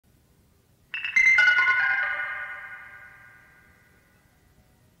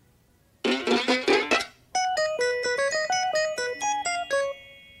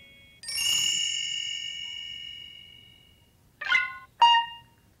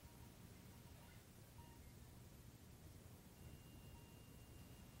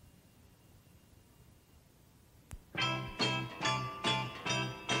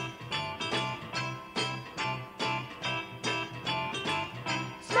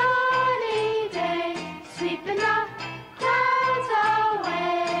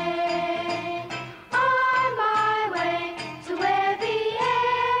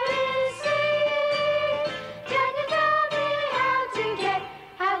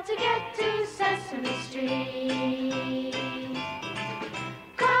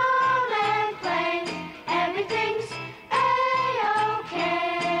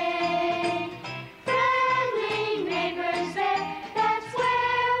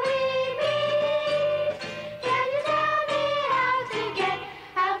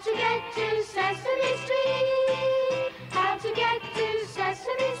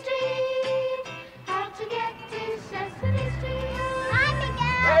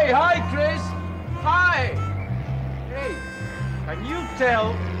Hey, hi, Chris. Hi. Hey, can you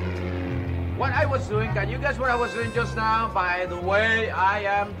tell what I was doing? Can you guess what I was doing just now by the way I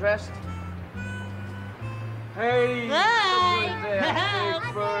am dressed? Hey. Hi.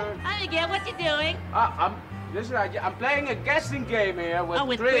 Hi, Miguel. What you doing? Listen, I'm playing a guessing game here with,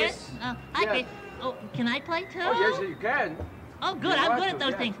 with Chris. Hi, Chris. Oh, can I play too? Oh, yes, you can. Oh, good. I'm good at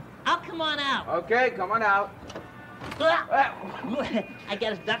those things. I'll come on out. Okay, come on out. I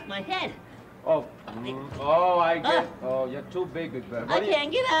gotta duck my head. Oh, I get. Oh, you're too big, Big Bird. I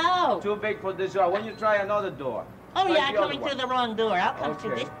can't get out. Too big for this door. Why don't you try another door? Oh, yeah, I'm coming through the wrong door. I'll come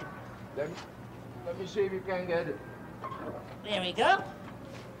through this door. Let me see if you can get it. There we go.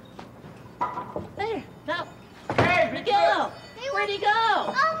 There. Now. Hey, Miguel! Where'd he go?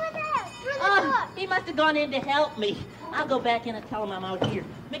 Over there, through the door. He must have gone in to help me. I'll go back in and tell him I'm out here.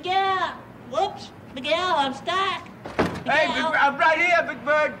 Miguel! Whoops! Miguel, I'm stuck. Miguel. Hey, Big Bird, I'm right here, Big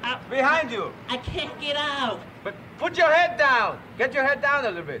Bird. Behind you. I can't get out. But put your head down. Get your head down a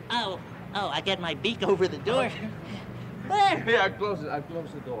little bit. Oh, I got my beak over the door. There. Yeah, I closed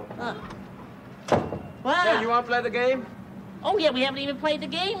the door. Wow. So you want to play the game? Oh, yeah, we haven't even played the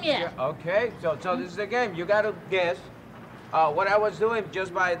game yet. Yeah, okay, so this is the game. You got to guess what I was doing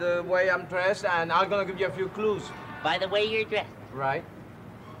just by the way I'm dressed, and I'm going to give you a few clues. By the way you're dressed. Right.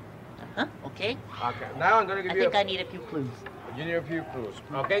 Okay. Okay, now I'm going to give you... I need a few clues. You need a few clues.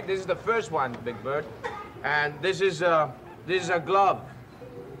 Okay, this is the first one, Big Bird. And this is a glove.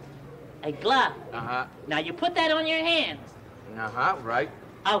 A glove? Uh-huh. Now, you put that on your hands. Uh-huh, right.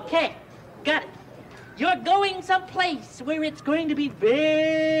 Okay, got it. You're going someplace where it's going to be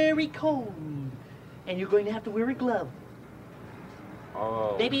very cold. And you're going to have to wear a glove.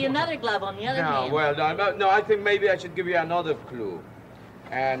 Oh. Maybe another glove on the other hand. Well, no, I think maybe I should give you another clue.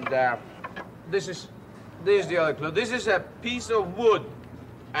 And this is the other clue. This is a piece of wood,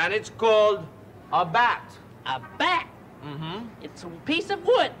 and it's called a bat. A bat? Mm-hmm. It's a piece of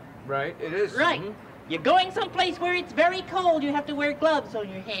wood. Right, it is. Right. Mm-hmm. You're going someplace where it's very cold. You have to wear gloves on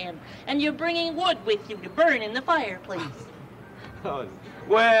your hand. And you're bringing wood with you to burn in the fireplace. Well,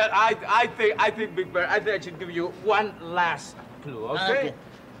 I think, Big Bird, I think I should give you one last clue, okay?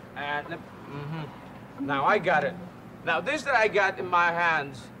 Now, I got it. Now, this that I got in my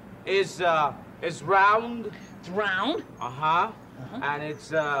hands is round. It's round? Uh-huh. And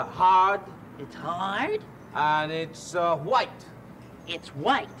it's hard. It's hard? And it's white. It's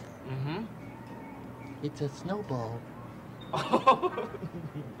white? Mm-hmm. It's a snowball.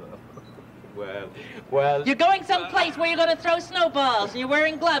 Well... You're going someplace where you're going to throw snowballs, and you're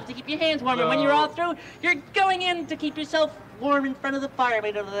wearing gloves to keep your hands warm, and when you're all through, you're going in to keep yourself warm in front of the fire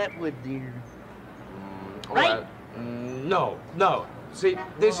made out of that wood, dear. Right? Well, no. See,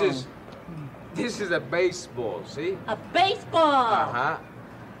 this is a baseball, see? A baseball? Uh-huh.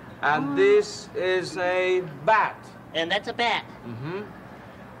 And this is a bat. And that's a bat. Mm-hmm.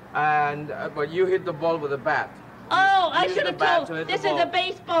 And, but you hit the ball with a bat. Oh, I should have told. This is a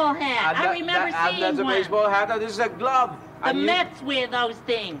baseball hat. I remember seeing that's a baseball hat. Now, this is a glove. The Mets wear those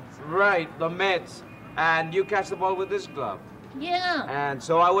things. Right, the Mets. And you catch the ball with this glove. Yeah. And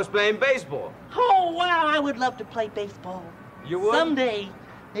so I was playing baseball. Oh, wow, I would love to play baseball. You would? Someday,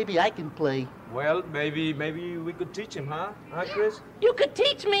 maybe I can play. Well, maybe we could teach him, huh? Huh, Chris? You could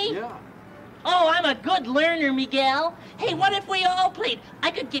teach me? Yeah. Oh, I'm a good learner, Miguel. Hey, what if we all played? I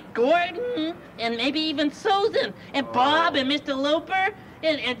could get Gordon and maybe even Susan and Bob and Mr. Loper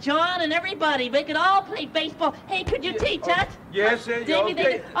and John and everybody. We could all play baseball. Hey, could you teach us? Yes, sir.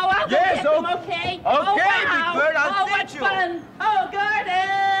 Okay. Oh, I'll go get them, okay? Okay, oh, wow. Big Bird, I'll teach what you. Fun. Oh,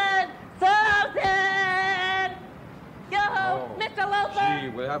 Gordon! Susan! Yo, Mr. Loper! Gee,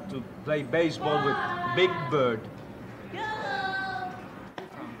 we'll have to play baseball with Big Bird. Go!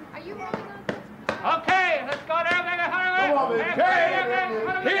 Are you rolling on? Okay, let's go there, make it hurry. Come on, baby.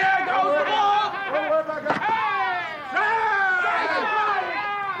 Here goes the ball. Hey!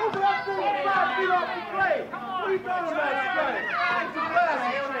 Move up 4 or 5 feet off the plate. What are you talking about,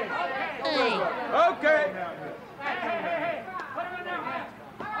 Hey. Okay. Hey. Put him in there, man.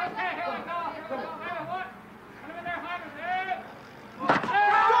 Okay, here we go. Put him in there, Hyman.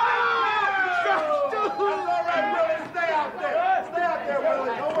 That's all right, Willie. Stay out there. Stay out there,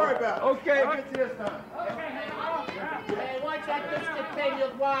 Willie. Don't worry about it. Okay. I'll get you this time. Hey, watch that biscuit thing,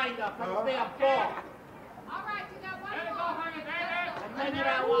 you'll wind up. It'll be a ball. All right, you got one There you go, more. Hyman, baby. And then you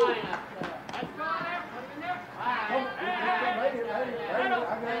that wind up. Let's go there. Put him in there.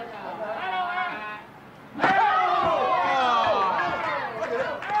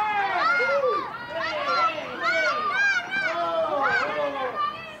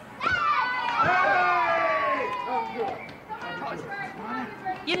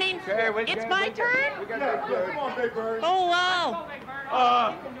 You mean Okay, it's my turn? We got Yeah, Big Bird. come on, Big Bird. Oh, wow.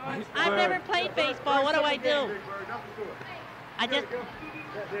 I've never Bird. played baseball. What do I do? Big Bird, nothing to it. I just,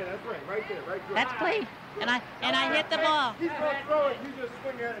 There, that's right there, right there. that's play. And I hit the ball. He's gonna throw it, you just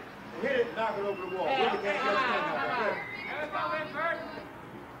swing at it, hit it, and knock it over the wall. Really can't get it. Here we go, Big Bird.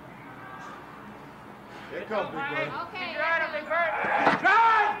 Here comes Big Bird. Okay. You're out of Big Bird.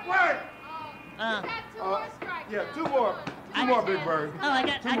 Drive! Work! You have two more strikes. Yeah, two more. Two more, Big Bird. Oh, I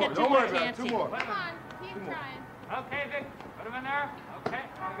got Two two more. more Don't worry about it. chances. Two more. Come on, keep trying. Okay, Big. Put him in there. Okay,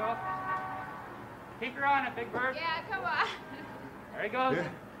 there we go. Keep your eye on it, Big Bird. Yeah, come on. There he goes. Yeah.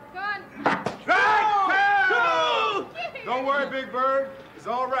 Go on. Strike! Don't worry, Big Bird. It's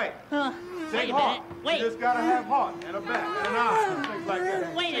all right. Wait Take a heart. minute. Wait. You just gotta have heart and a back and an eye and things like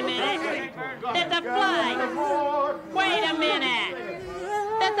that. Wait a minute. Go There's a ahead. Gotta have fly. heart. Wait a minute.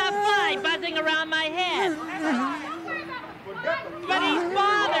 There's a fly buzzing around my head. But he's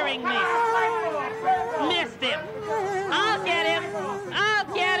bothering me. Missed him. I'll get him. I'll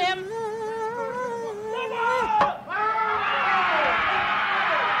get him.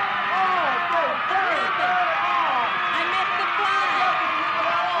 I missed the fly.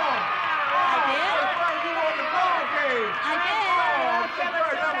 I did? You won the ball game. I did. Big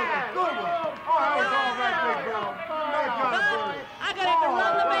Bird, that was a good one. Oh, that was all right, Big Bird. Nice job, Bird. I got him to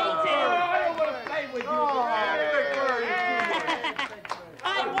run the bases.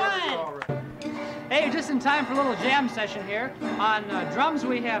 I won. Hey, just in time for a little jam session here. On drums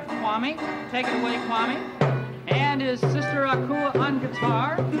we have Kwame. Take it away, Kwame. And his sister Akua on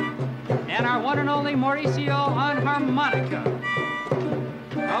guitar. And our one and only Mauricio on harmonica.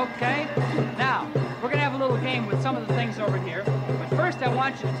 Okay, now, we're going to have a little game with some of the things over here. But first I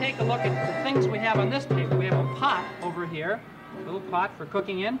want you to take a look at the things we have on this table. We have a pot over here, a little pot for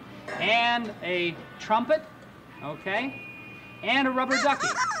cooking in, and a trumpet, okay, and a rubber ducky.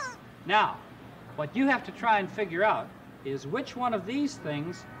 Now, what you have to try and figure out is which one of these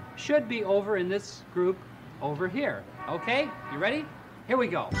things should be over in this group over here. Okay, you ready? Here we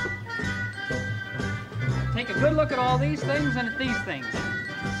go. Take a good look at all these things and at these things.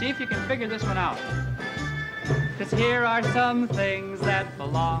 See if you can figure this one out. Because here are some things that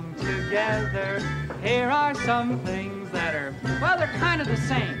belong together. Here are some things that are, well, they're kind of the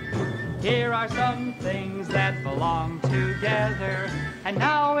same. Here are some things that belong together. And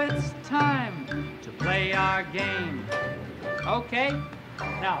now it's time to play our game. Okay?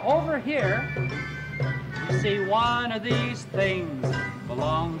 Now over here, you see one of these things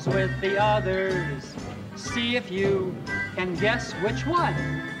belongs with the others. See if you can guess which one.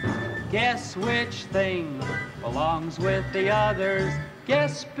 Guess which thing belongs with the others.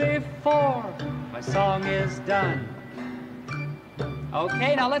 Guess before my song is done.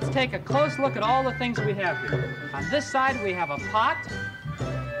 Okay, now let's take a close look at all the things we have here. On this side we have a pot,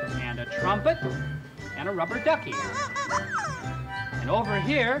 and a trumpet, and a rubber ducky. And over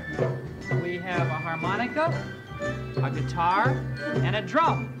here we have a harmonica, a guitar, and a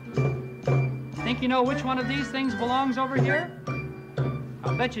drum. Think you know which one of these things belongs over here?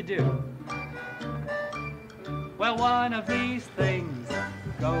 I'll bet you do. Well, one of these things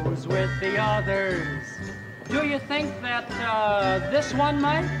goes with the others. Do you think that this one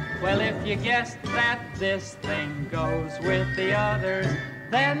might? Well, if you guessed that this thing goes with the others,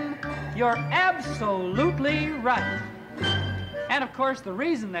 then you're absolutely right. And of course, the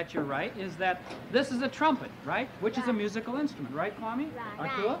reason that you're right is that this is a trumpet, right? Which is a musical instrument, right, Kwame? Right.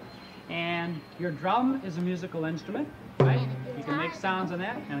 Akua? And your drum is a musical instrument, right? You can make sounds on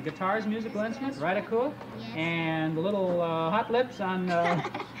that. And a guitar is a musical instrument, right, Akua? Yes. And the little hot lips on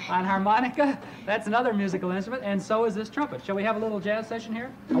harmonica, that's another musical instrument. And so is this trumpet. Shall we have a little jazz session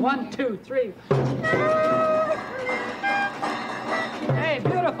here? 1, 2, 3. Hey,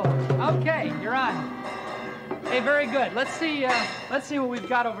 beautiful. Okay, you're on. Hey, very good. Let's see what we've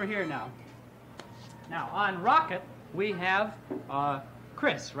got over here now. Now, on rocket, we have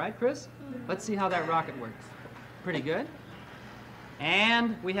Chris, right, Chris? Let's see how that rocket works. Pretty good.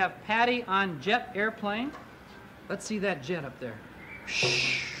 And we have Patty on jet airplane. Let's see that jet up there.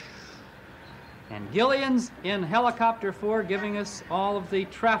 And Gillian's in helicopter 4 giving us all of the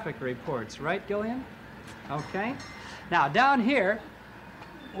traffic reports, right, Gillian? Okay. Now, down here,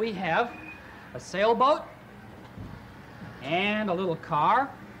 we have a sailboat and a little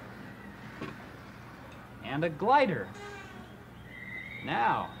car and a glider.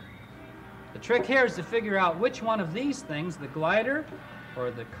 Now, the trick here is to figure out which one of these things, the glider or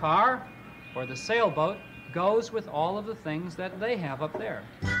the car or the sailboat, goes with all of the things that they have up there.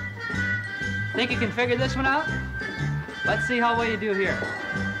 Think you can figure this one out? Let's see how well you do here.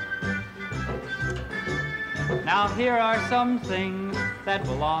 Now here are some things that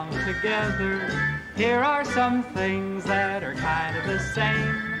belong together. Here are some things that are kind of the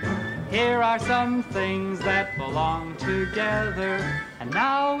same. Here are some things that belong together. And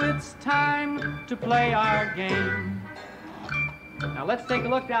now it's time to play our game. Now let's take a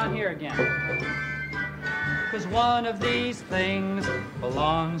look down here again. Because one of these things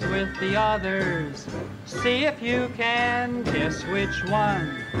belongs with the others. See if you can guess which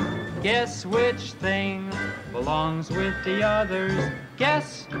one. Guess which thing belongs with the others.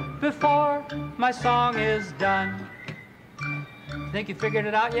 Guess before my song is done. Think you figured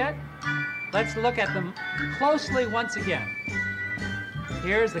it out yet? Let's look at them closely once again.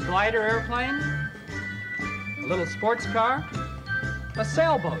 Here's the glider airplane, a little sports car, a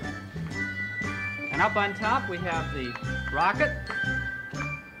sailboat. And up on top we have the rocket,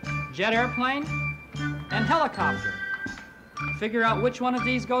 jet airplane, and helicopter. Figure out which one of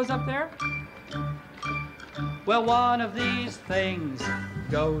these goes up there? Well, one of these things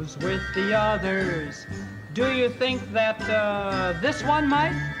goes with the others. Do you think that this one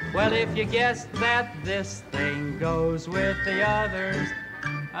might? Well, if you guess that this thing goes with the others,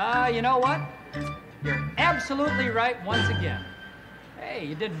 you know what? You're absolutely right once again. Hey,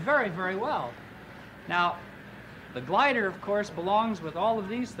 you did very, very well. Now, the glider, of course, belongs with all of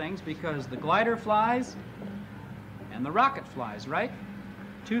these things because the glider flies and the rocket flies, right?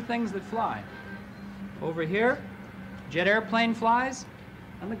 Two things that fly. Over here, jet airplane flies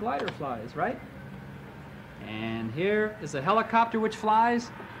and the glider flies, right? And here is a helicopter which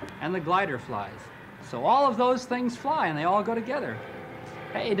flies and the glider flies. So all of those things fly and they all go together.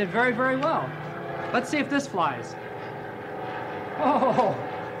 Hey, you did very, very well. Let's see if this flies. Oh!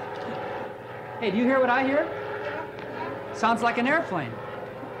 Hey, do you hear what I hear? Sounds like an airplane.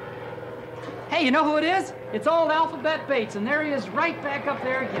 Hey, you know who it is? It's old Alphabet Bates, and there he is right back up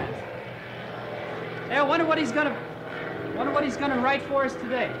there again. Hey, I wonder what he's gonna write for us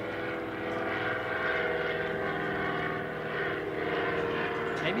today.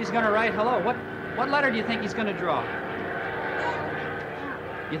 Maybe he's gonna write hello. What letter do you think he's gonna draw?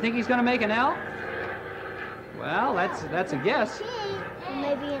 You think he's gonna make an L? Well, that's a guess.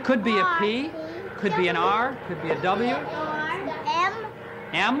 Could be a P, could be an R, could be a W.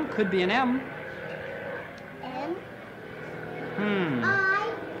 M, could be an M.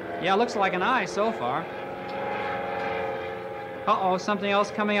 Yeah, looks like an I so far. Uh-oh, something else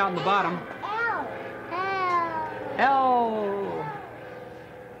coming out in the bottom. L.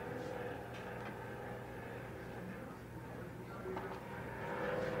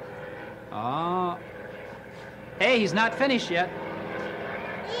 Oh. Hey, he's not finished yet.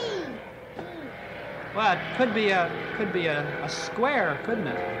 Well, it could be a square, couldn't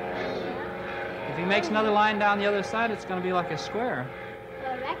it? If he makes another line down the other side, it's going to be like a square.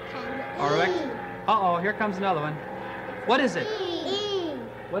 Or a rectangle. Uh-oh, here comes another one. What is it? E.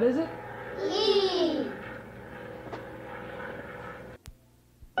 What is it? E.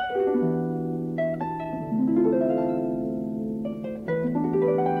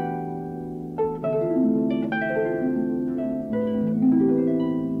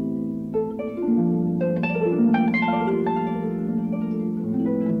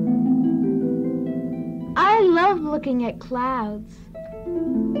 I love looking at clouds.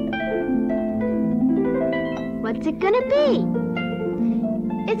 What's it gonna be?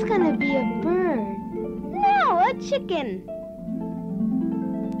 It's gonna be a bird. No, a chicken.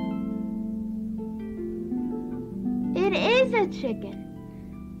 It is a chicken.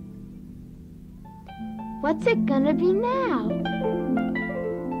 What's it gonna be now?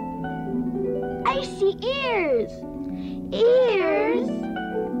 I see ears. Ears?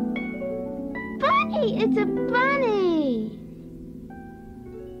 Bunny! It's a bunny!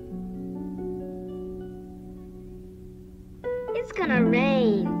 It's gonna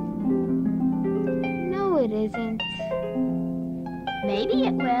rain. No, it isn't. Maybe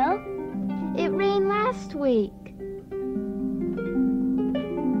it will. It rained last week.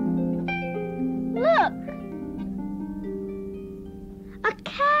 Look! A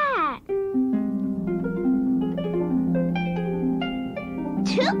cat!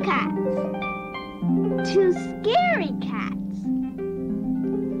 2 cats! 2 scary cats.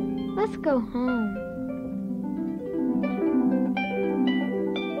 Let's go home.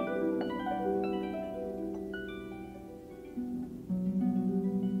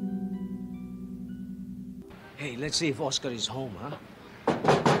 Hey, let's see if Oscar is home, huh?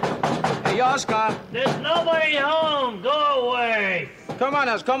 Hey, Oscar! There's nobody home. Go away. Come on,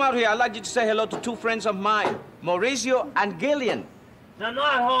 Oscar, come out here. I'd like you to say hello to 2 friends of mine, Mauricio and Gillian. They're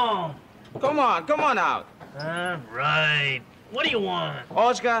not home. Come on out. Right. What do you want?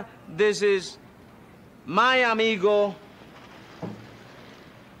 Oscar, this is my amigo,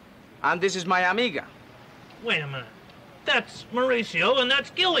 And this is my amiga. Wait a minute. That's Mauricio and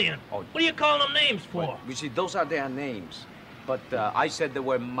that's Gillian. Oh. What are you calling them names for? Well, you see, those are their names. But I said they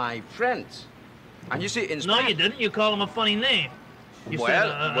were my friends. And you see, in No, Spanish... you didn't. You call them a funny name. You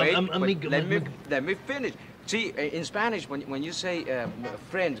Well, wait, but amigo. let me finish. See, in Spanish, when you say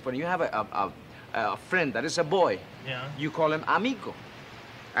friends, when you have a friend that is a boy, Yeah. you call him amigo.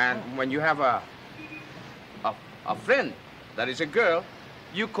 And when you have a friend that is a girl,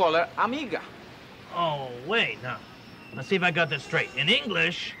 you call her amiga. Oh, wait, now. Let's see if I got this straight. In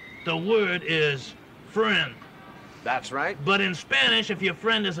English, the word is friend. That's right. But in Spanish, if your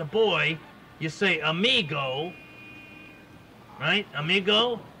friend is a boy, you say amigo. Right?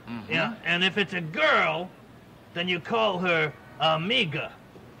 Amigo? Mm-hmm. Yeah. And if it's a girl, then you call her amiga.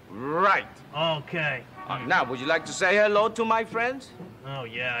 Right. Okay. Now, would you like to say hello to my friends? Oh,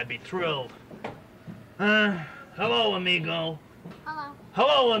 yeah, I'd be thrilled. Hello, amigo. Hello.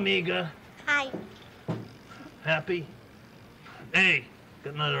 Hello, amiga. Hi. Happy? Hey,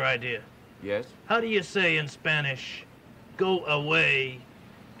 got another idea. Yes. How do you say in Spanish, go away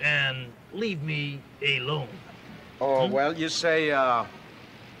and leave me alone? Oh, well, you say,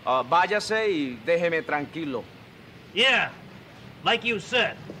 váyase y déjeme tranquilo. Yeah, like you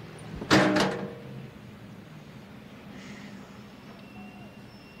said.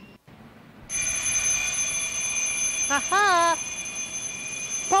 Ha-ha!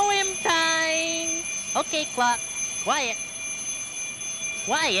 Poem time! Okay, clock. Quiet.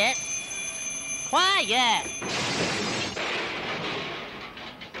 Quiet. Quiet!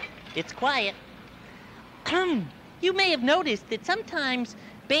 It's quiet. You may have noticed that sometimes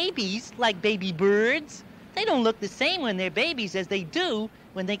babies, like baby birds, they don't look the same when they're babies as they do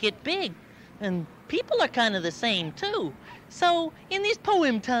when they get big. And people are kind of the same, too. So, in this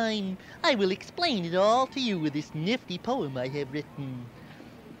poem time, I will explain it all to you with this nifty poem I have written.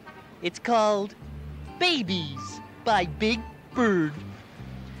 It's called Babies by Big Bird.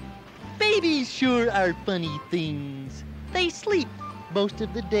 Babies sure are funny things. They sleep most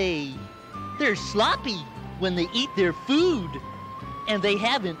of the day. They're sloppy when they eat their food. And they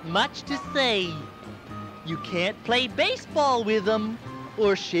haven't much to say. You can't play baseball with them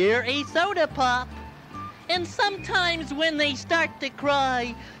or share a soda pop. And sometimes when they start to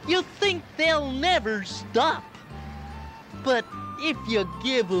cry, you think they'll never stop. But if you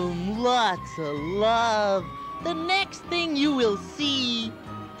give them lots of love, the next thing you will see,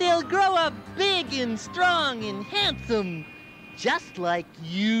 they'll grow up big and strong and handsome, just like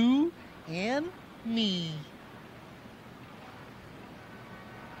you and me.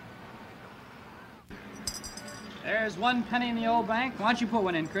 There's 1 penny in the old bank. Why don't you put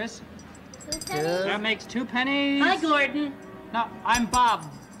one in, Chris? Good. That makes 2 pennies. Hi, Gordon. No, I'm Bob,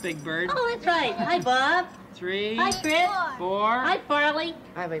 Big Bird. Oh, that's right. Hi, Bob. 3, Hi, Chris. 4. Hi, Farley.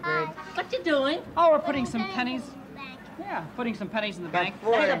 Hi, Big Bird. What you doing? Oh, we're putting some pennies. Yeah, putting some pennies in the bank.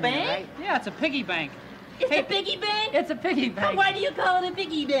 Got 4 At a in there, bank? right? Yeah, it's a piggy bank. It's Hey, a piggy bank? It's a piggy bank. Why do you call it a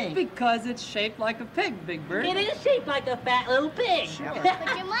piggy bank? Because it's shaped like a pig, Big Bird. It is shaped like a fat little pig. Put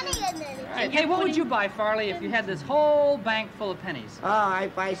your money in it. Right. Hey, what would you buy, Farley, if you had this whole bank full of pennies? Oh,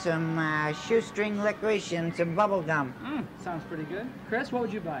 I'd buy some shoestring licorice and some bubble gum. Sounds pretty good. Chris, what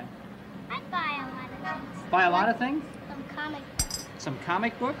would you buy? I'd buy a lot of things. Buy a lot of things? Some comic books. Some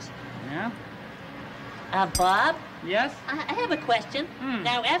comic books? Yeah. Bob, Yes? I have a question.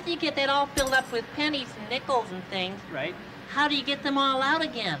 Now, after you get that all filled up with pennies and nickels and things, Right. how do you get them all out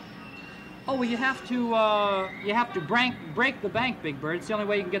again? Oh, well, you have to break the bank, Big Bird. It's the only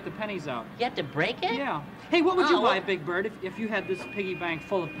way you can get the pennies out. You have to break it? Yeah. Hey, what would you Oh, buy, well- Big Bird, if you had this piggy bank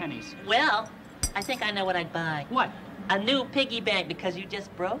full of pennies? Well, I think I know what I'd buy. What? A new piggy bank because you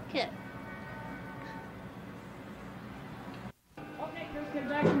just broke it. Okay, Chris, get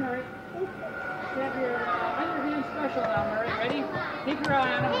back to Murray. Have your underhand special now, Murray. Ready? Keep your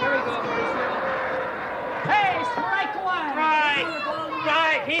eye on him. There we go, Murray. Hey, strike one!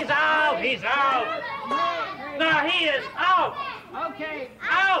 Right, he's out, he's out. No, he is out. Okay.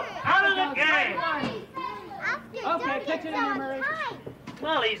 Out of the Strike game. one. Okay, pitch it in there, Murray.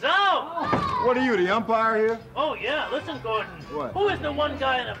 Well, he's out. What are you, the umpire here? Oh, yeah, listen, Gordon. What? Who is the one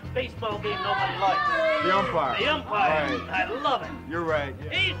guy in a baseball game nobody likes? The umpire. The umpire. Right. I love him. You're right.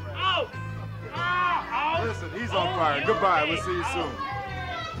 Yeah. He's out. Out. Listen, he's Oh, on fire. you Goodbye. me. We'll see you soon.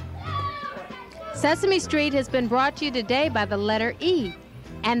 Sesame Street has been brought to you today by the letter E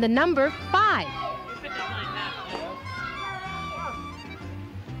and the number 5.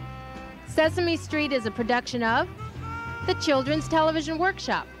 Sesame Street is a production of the Children's Television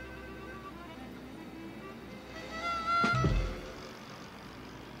Workshop.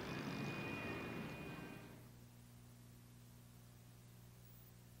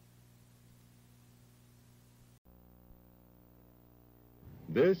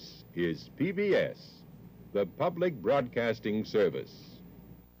 This is PBS, the Public Broadcasting Service.